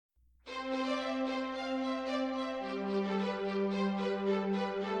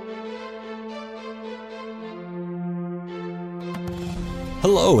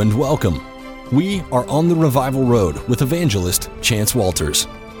Hello and welcome. We are on the Revival Road with evangelist Chance Walters.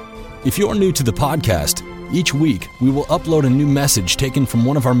 If you're new to the podcast, each week we will upload a new message taken from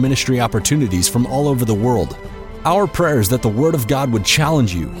one of our ministry opportunities from all over the world. Our prayer is that the Word of God would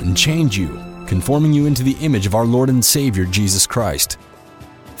challenge you and change you, conforming you into the image of our Lord and Savior Jesus Christ.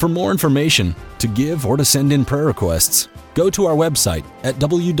 For more information, to give or to send in prayer requests, go to our website at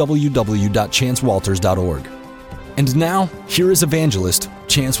www.chancewalters.org. And now, here is evangelist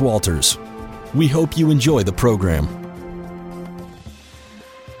Chance Walters. We hope you enjoy the program.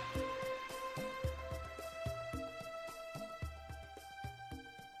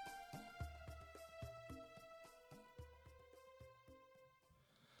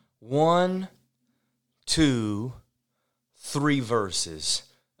 One, two, three verses.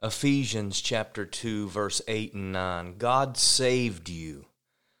 Ephesians chapter 2, verse 8 and 9. God saved you.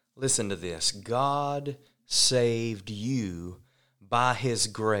 Listen to this. God saved you by His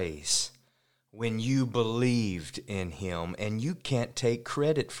grace when you believed in Him. And you can't take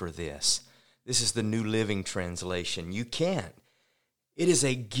credit for this. This is the New Living Translation. You can't. It is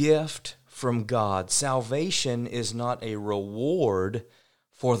a gift from God. Salvation is not a reward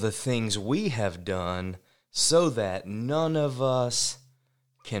for the things we have done so that none of us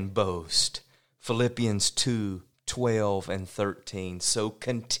can boast. Philippians 2, 12 and 13. So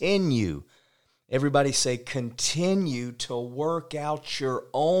continue. Everybody say, continue to work out your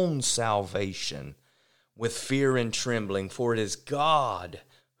own salvation with fear and trembling, for it is God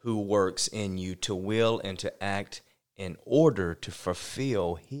who works in you to will and to act in order to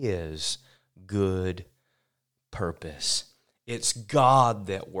fulfill His good purpose. It's God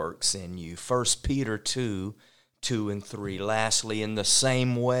that works in you. 1 Peter 2, 2 and 3. Lastly, in the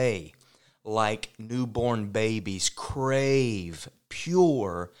same way, like newborn babies crave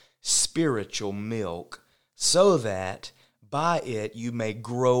pure spiritual milk, so that by it you may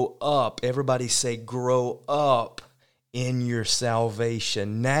grow up. Everybody say, grow up in your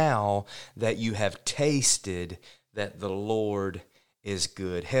salvation, now that you have tasted that the Lord is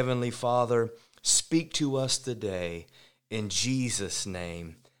good. Heavenly Father, speak to us today. In Jesus'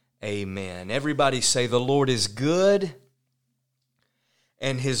 name, amen. Everybody say, the Lord is good,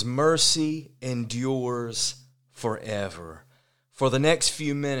 and His mercy endures forever. For the next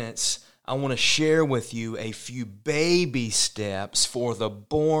few minutes, I want to share with you a few baby steps for the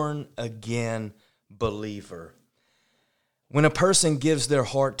born-again believer. When a person gives their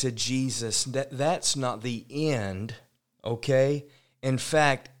heart to Jesus, that's not the end, okay? In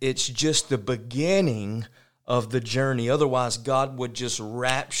fact, it's just the beginning of the journey. Otherwise, God would just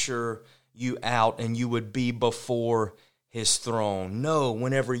rapture you out and you would be before His throne. No,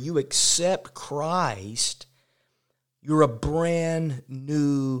 whenever you accept Christ, you're a brand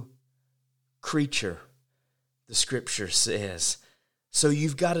new creature, the Scripture says. So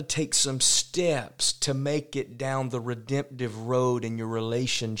you've got to take some steps to make it down the redemptive road in your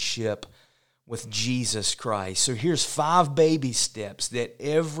relationship with Jesus Christ. So here's 5 baby steps that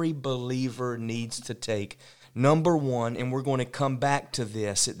every believer needs to take. Number 1, and we're going to come back to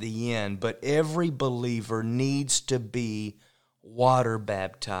this at the end, but every believer needs to be water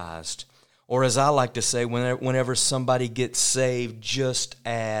baptized. Or as I like to say, whenever somebody gets saved, just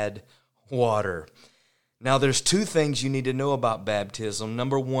add water. Now, there's 2 things you need to know about baptism.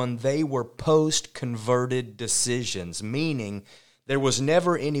 Number 1, they were post-converted decisions, meaning there was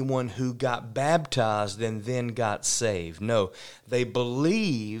never anyone who got baptized and then got saved. No, they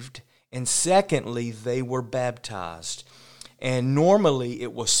believed, and secondly, they were baptized. And normally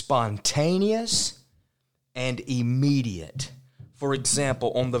it was spontaneous and immediate. For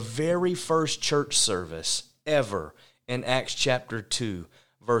example, on the very first church service ever in Acts chapter 2,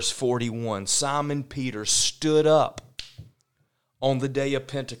 verse 41, Simon Peter stood up on the day of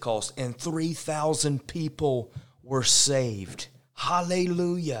Pentecost and 3,000 people were saved.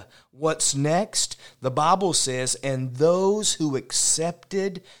 Hallelujah. What's next? The Bible says, and those who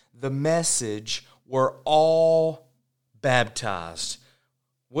accepted the message were all baptized.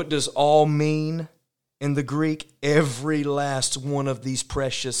 What does all mean? In the Greek, every last one of these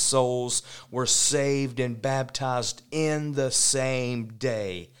precious souls were saved and baptized in the same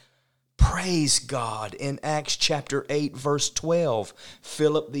day. Praise God. In Acts chapter 8, verse 12,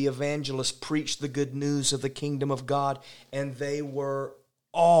 Philip the evangelist preached the good news of the kingdom of God, and they were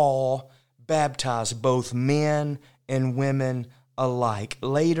all baptized, both men and women alike.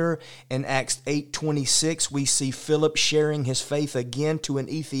 Later in Acts 8:26, we see Philip sharing his faith again to an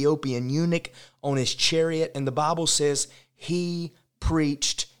Ethiopian eunuch on his chariot, and the Bible says he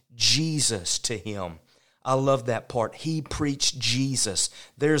preached Jesus to him. I love that part. He preached Jesus.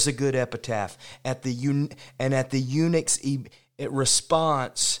 There's a good epitaph. At the eunuch's In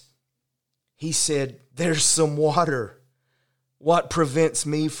response, he said, "There's some water. What prevents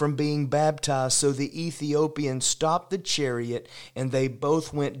me from being baptized?" So the Ethiopian stopped the chariot, and they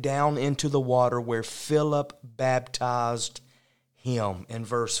both went down into the water where Philip baptized him. In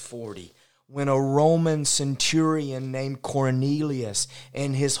verse 40, when a Roman centurion named Cornelius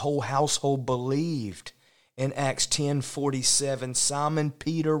and his whole household believed, in Acts 10:47, Simon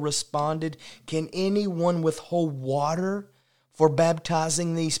Peter responded, "Can anyone withhold water for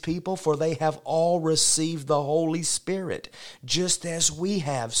baptizing these people? For they have all received the Holy Spirit, just as we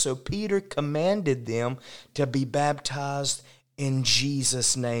have." So Peter commanded them to be baptized in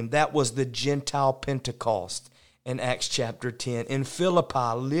Jesus' name. That was the Gentile Pentecost in Acts chapter 10. In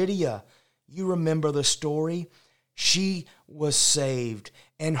Philippi, Lydia, you remember the story? She was saved,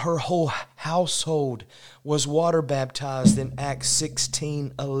 and her whole household was water baptized in Acts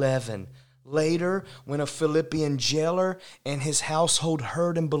 16:11. Later, when a Philippian jailer and his household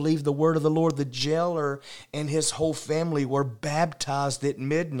heard and believed the word of the Lord, the jailer and his whole family were baptized at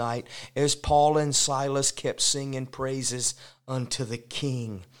midnight as Paul and Silas kept singing praises unto the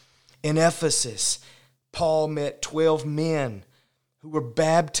King. In Ephesus, Paul met 12 men who were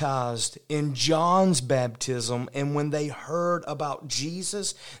baptized in John's baptism, and when they heard about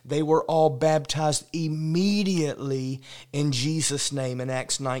Jesus, they were all baptized immediately in Jesus' name in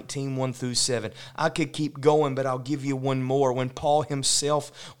Acts 19:1-7. I could keep going, but I'll give you one more. When Paul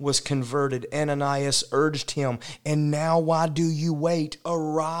himself was converted, Ananias urged him, "And now why do you wait?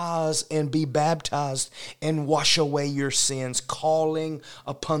 Arise and be baptized and wash away your sins, calling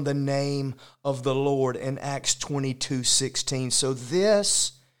upon the name of the Lord," in Acts 22:16. So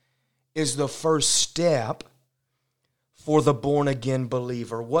this is the first step for the born-again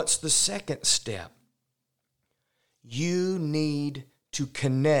believer. What's the second step? You need to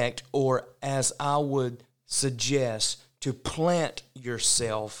connect, or as I would suggest, to plant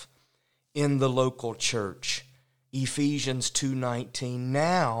yourself in the local church. Ephesians 2:19,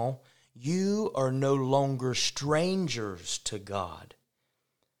 now you are no longer strangers to God.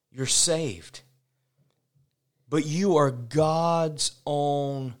 You're saved. But you are God's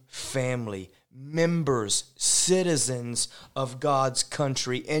own family, members, citizens of God's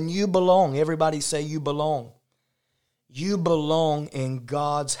country, and you belong. Everybody say you belong. You belong in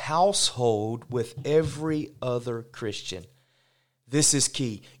God's household with every other Christian. This is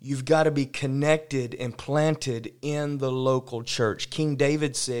key. You've got to be connected and planted in the local church. King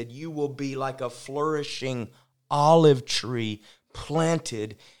David said, "You will be like a flourishing olive tree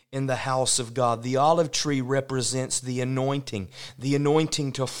planted in the house of God." The olive tree represents the anointing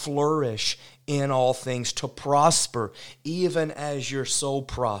to flourish in all things, to prosper, even as your soul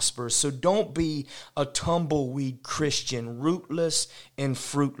prospers. So don't be a tumbleweed Christian, rootless and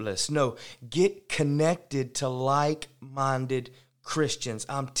fruitless. No, get connected to like-minded Christians.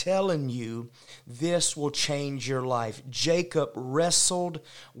 I'm telling you, this will change your life. Jacob wrestled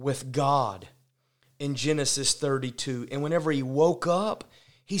with God in Genesis 32, and whenever he woke up,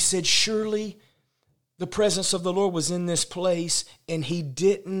 he said, "Surely the presence of the Lord was in this place," and he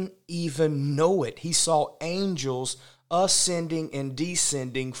didn't even know it. He saw angels ascending and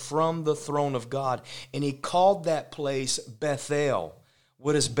descending from the throne of God, and he called that place Bethel.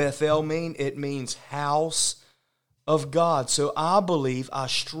 What does Bethel mean? It means house of God. So I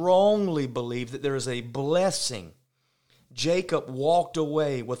strongly believe that there is a blessing. Jacob walked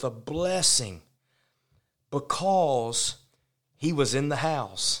away with a blessing because he was in the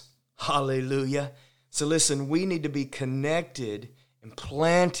house. Hallelujah. So listen, we need to be connected and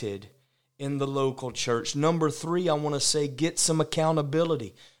planted in the local church. Number 3, I want to say, get some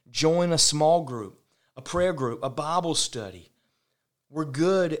accountability. Join a small group, a prayer group, a Bible study. We're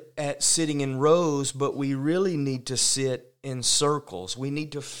good at sitting in rows, but we really need to sit in circles. We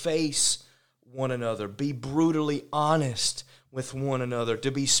need to face one another, be brutally honest with one another,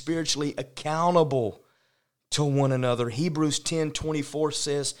 to be spiritually accountable to one another. Hebrews 10:24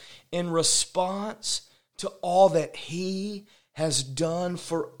 says, in response to all that he has done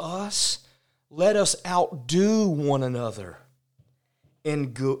for us, let us outdo one another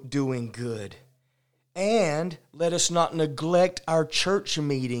in doing good. And let us not neglect our church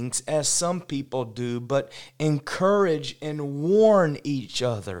meetings as some people do, but encourage and warn each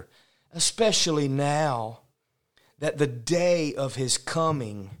other, especially now that the day of his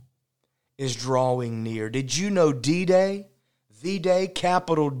coming is drawing near. Did you know D-Day, the day,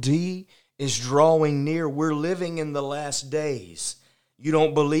 capital D, is drawing near? We're living in the last days. You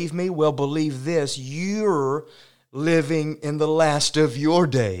don't believe me? Well, believe this. You're living in the last of your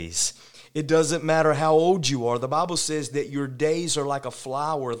days. It doesn't matter how old you are. The Bible says that your days are like a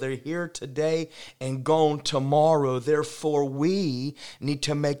flower. They're here today and gone tomorrow. Therefore, we need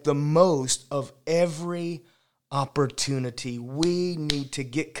to make the most of every opportunity. We need to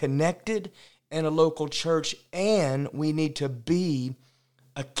get connected in a local church, and we need to be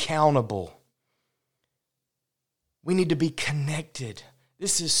accountable. We need to be connected.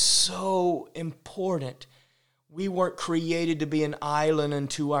 This is so important. We weren't created to be an island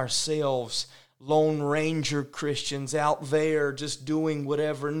unto ourselves, Lone Ranger Christians out there just doing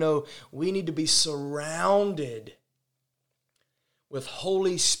whatever. No, we need to be surrounded with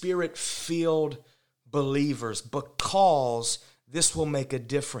Holy Spirit-filled believers, because this will make a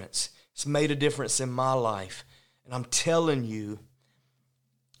difference. It's made a difference in my life. And I'm telling you,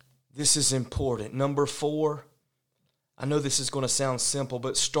 this is important. Number 4, I know this is going to sound simple,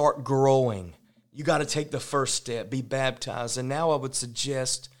 but start growing. You got to take the first step, be baptized. And now I would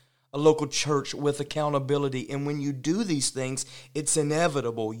suggest a local church with accountability. And when you do these things, it's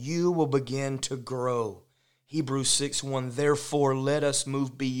inevitable. You will begin to grow. Hebrews 6:1, therefore let us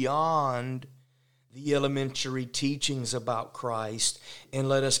move beyond the elementary teachings about Christ, and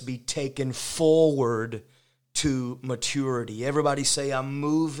let us be taken forward to maturity. Everybody say, I'm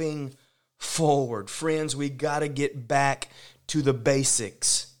moving forward. Friends, we got to get back to the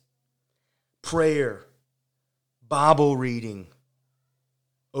basics. Prayer, Bible reading,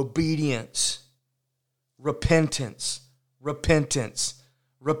 obedience, repentance,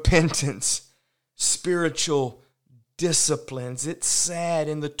 spiritual disciplines. It's sad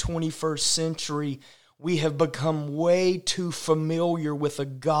in the 21st century we have become way too familiar with a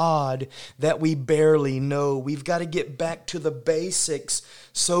God that we barely know. We've got to get back to the basics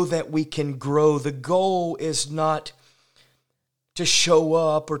so that we can grow. The goal is not to show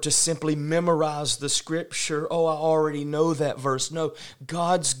up or to simply memorize the scripture. Oh, I already know that verse. No,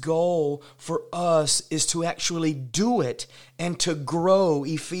 God's goal for us is to actually do it and to grow.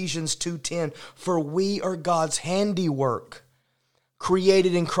 Ephesians 2:10, for we are God's handiwork,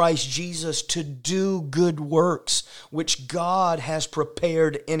 created in Christ Jesus to do good works, which God has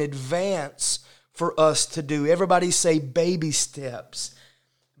prepared in advance for us to do. Everybody say baby steps.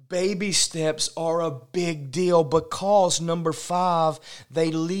 Baby steps are a big deal because, number 5, they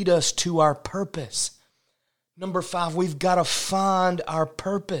lead us to our purpose. Number 5, we've got to find our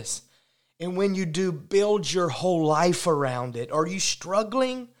purpose. And when you do, build your whole life around it. Are you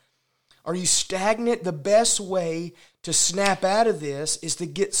struggling? Are you stagnant? The best way to snap out of this is to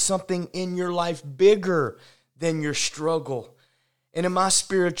get something in your life bigger than your struggle. And in my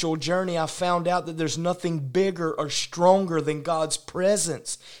spiritual journey, I found out that there's nothing bigger or stronger than God's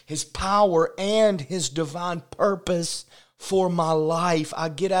presence, His power, and His divine purpose for my life. I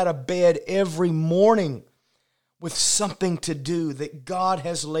get out of bed every morning with something to do that God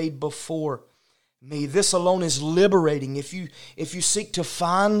has laid before me. This alone is liberating. If you seek to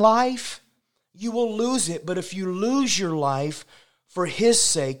find life, you will lose it. But if you lose your life for His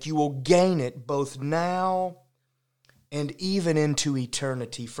sake, you will gain it both now and even into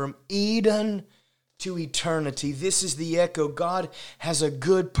eternity. From Eden to eternity. This is the echo. God has a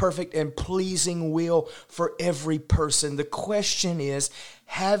good, perfect, and pleasing will for every person. The question is,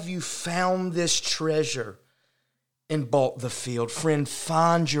 have you found this treasure and bought the field? Friend,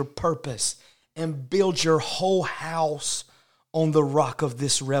 find your purpose and build your whole house on the rock of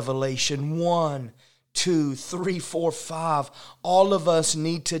this revelation. 1, 2, 3, 4, 5. All of us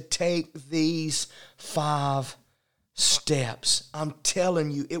need to take these 5 steps. I'm telling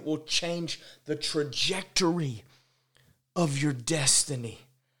you, it will change the trajectory of your destiny.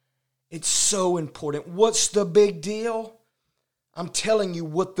 It's so important. What's the big deal? I'm telling you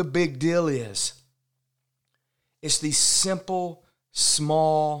what the big deal is. It's these simple,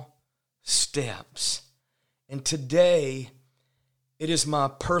 small steps. And today, it is my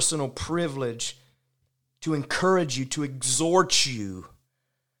personal privilege to encourage you, to exhort you,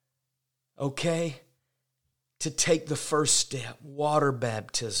 okay, to take the first step, water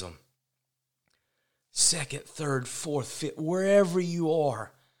baptism. 2nd, 3rd, 4th, 5th, wherever you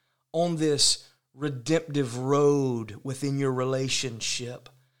are on this redemptive road within your relationship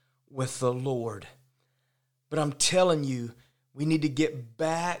with the Lord. But I'm telling you, we need to get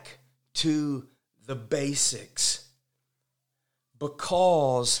back to the basics,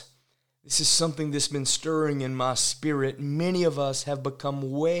 because this is something that's been stirring in my spirit. Many of us have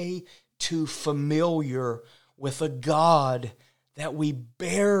become way too familiar with a God that we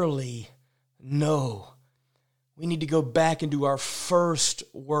barely know. We need to go back and do our first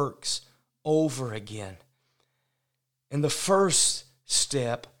works over again. And the first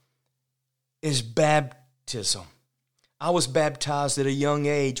step is baptism. I was baptized at a young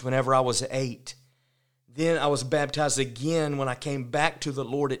age whenever I was 8. Then I was baptized again when I came back to the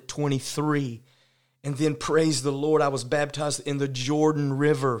Lord at 23. And then, praise the Lord, I was baptized in the Jordan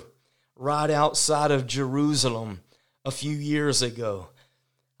River right outside of Jerusalem a few years ago.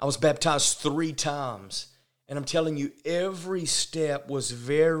 I was baptized 3 times. And I'm telling you, every step was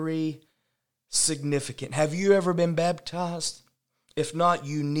very significant. Have you ever been baptized? If not,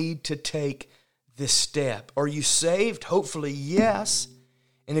 you need to take this step. Are you saved? Hopefully, yes.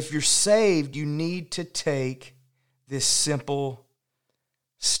 And if you're saved, you need to take this simple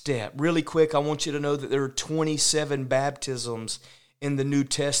step. Really quick, I want you to know that there are 27 baptisms in the New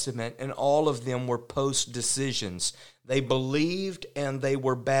Testament, and all of them were post-decisions. They believed and they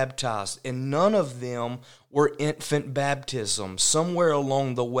were baptized, and none of them were infant baptism. Somewhere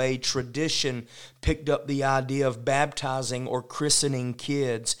along the way, tradition picked up the idea of baptizing or christening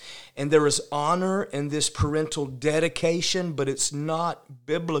kids, and there is honor in this parental dedication, but it's not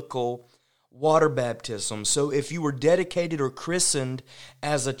biblical water baptism. So if you were dedicated or christened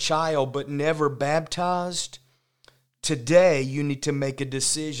as a child but never baptized, today you need to make a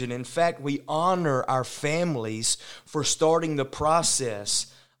decision. In fact, we honor our families for starting the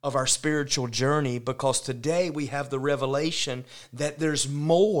process of our spiritual journey, because today we have the revelation that there's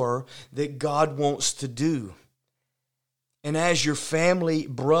more that God wants to do. And as your family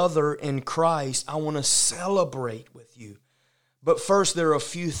brother in Christ, I want to celebrate with you. But first, there are a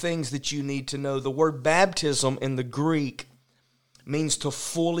few things that you need to know. The word baptism in the Greek means to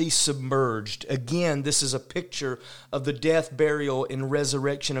fully submerged. Again, this is a picture of the death, burial, and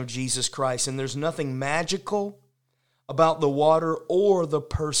resurrection of Jesus Christ. And there's nothing magical about the water or the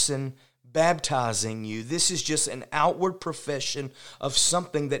person baptizing you. This is just an outward profession of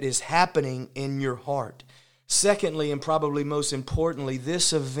something that is happening in your heart. Secondly, and probably most importantly,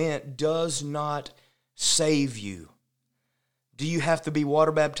 this event does not save you. Do you have to be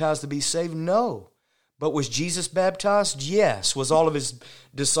water baptized to be saved? No. But was Jesus baptized? Yes. Was all of his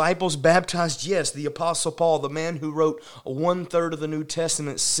disciples baptized? Yes. The Apostle Paul, the man who wrote 1/3 of the New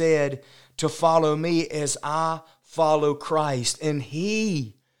Testament, said to follow me as I follow Christ. And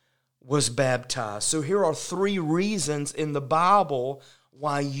he was baptized. So here are 3 reasons in the Bible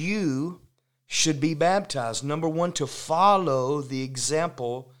why you should be baptized. Number 1, to follow the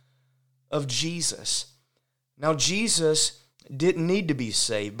example of Jesus. Now, Jesus didn't need to be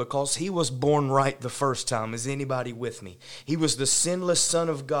saved because he was born right the first time. Is anybody with me? He was the sinless Son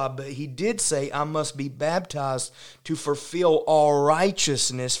of God, but he did say, I must be baptized to fulfill all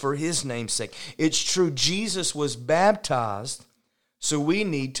righteousness for his name's sake. It's true, Jesus was baptized, so we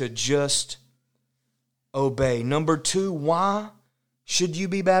need to just obey. Number 2, why should you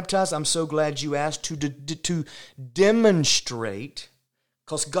be baptized? I'm so glad you asked. To demonstrate,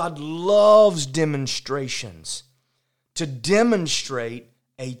 because God loves demonstrations. To demonstrate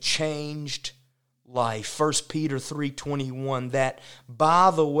a changed life. 1 Peter 3:21, that, by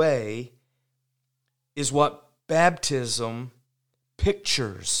the way, is what baptism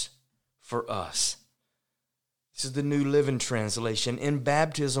pictures for us. This is the New Living Translation. In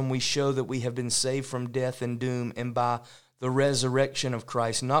baptism, we show that we have been saved from death and doom, and by the resurrection of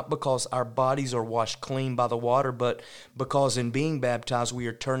Christ, not because our bodies are washed clean by the water, but because in being baptized, we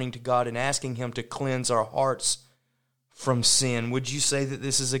are turning to God and asking him to cleanse our hearts from sin. Would you say that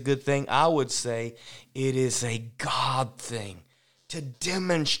this is a good thing? I would say it is a God thing. To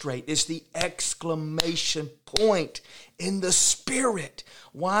demonstrate, it's the exclamation point in the Spirit.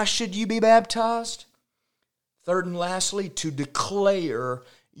 Why should you be baptized? Third and lastly, to declare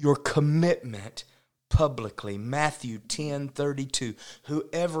your commitment publicly. Matthew 10:32.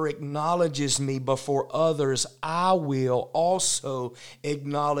 Whoever acknowledges me before others, I will also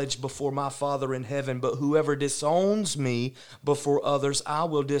acknowledge before my Father in heaven. But whoever disowns me before others, I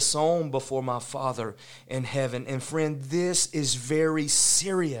will disown before my Father in heaven. And friend, this is very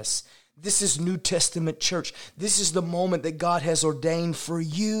serious. This is New Testament church. This is the moment that God has ordained for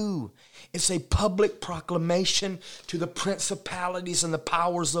you. It's a public proclamation to the principalities and the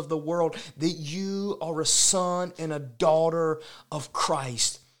powers of the world that you are a son and a daughter of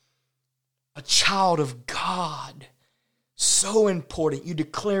Christ, a child of God. So important. You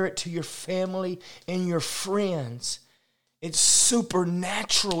declare it to your family and your friends. It's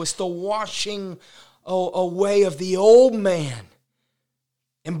supernatural. It's the washing away of the old man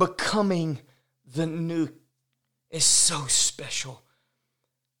and becoming the new. Is so special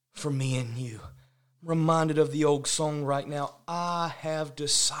for me and you. I'm reminded of the old song right now. I have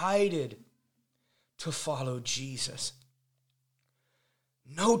decided to follow Jesus.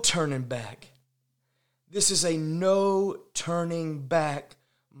 No turning back. This is a no turning back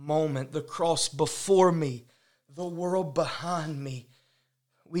moment. The cross before me, the world behind me.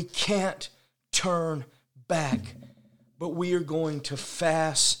 We can't turn back, but we are going to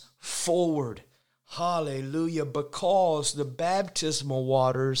fast forward. Hallelujah, because the baptismal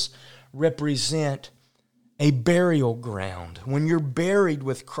waters represent a burial ground. When you're buried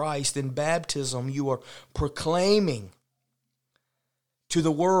with Christ in baptism, you are proclaiming to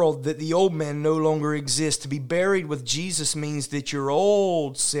the world that the old man no longer exists. To be buried with Jesus means that your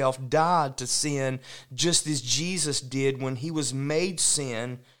old self died to sin, just as Jesus did when he was made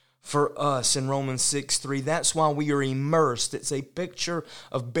sin for us in Romans 6:3. That's why we are immersed. It's a picture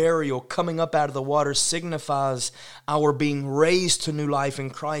of burial. Coming up out of the water signifies our being raised to new life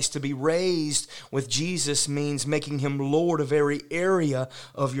in Christ. To be raised with Jesus means making him Lord of every area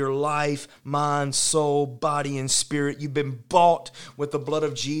of your life, mind, soul, body, and spirit. You've been bought with the blood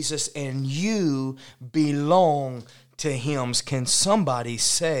of Jesus, and you belong to him. Can somebody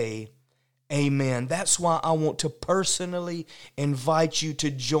say amen? That's why I want to personally invite you to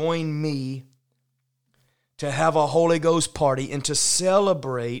join me to have a Holy Ghost party and to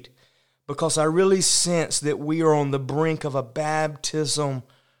celebrate, because I really sense that we are on the brink of a baptism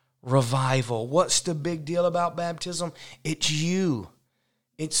revival. What's the big deal about baptism? It's you.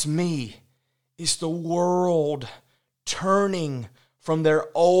 It's me. It's the world turning from their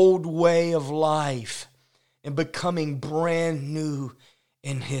old way of life and becoming brand new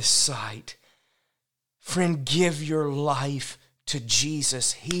in his sight. Friend, give your life to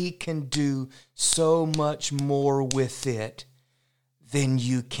Jesus. He can do so much more with it than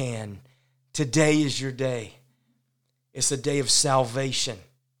you can. Today is your day. It's a day of salvation.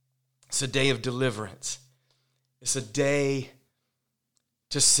 It's a day of deliverance. It's a day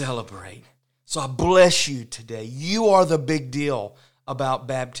to celebrate. So I bless you today. You are the big deal about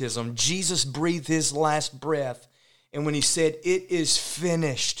baptism. Jesus breathed his last breath, and when he said, "It is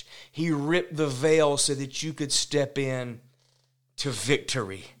finished," he ripped the veil so that you could step in to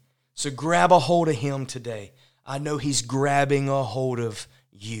victory. So grab a hold of him today. I know he's grabbing a hold of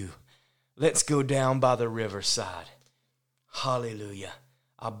you. Let's go down by the riverside. Hallelujah.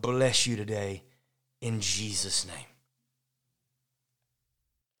 I bless you today in Jesus' name.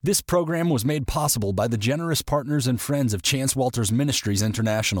 This program was made possible by the generous partners and friends of Chance Walters Ministries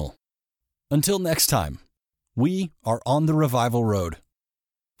International. Until next time, we are on the Revival Road.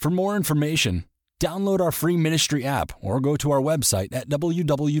 For more information, download our free ministry app or go to our website at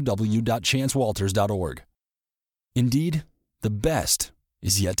www.chancewalters.org. Indeed, the best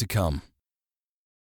is yet to come.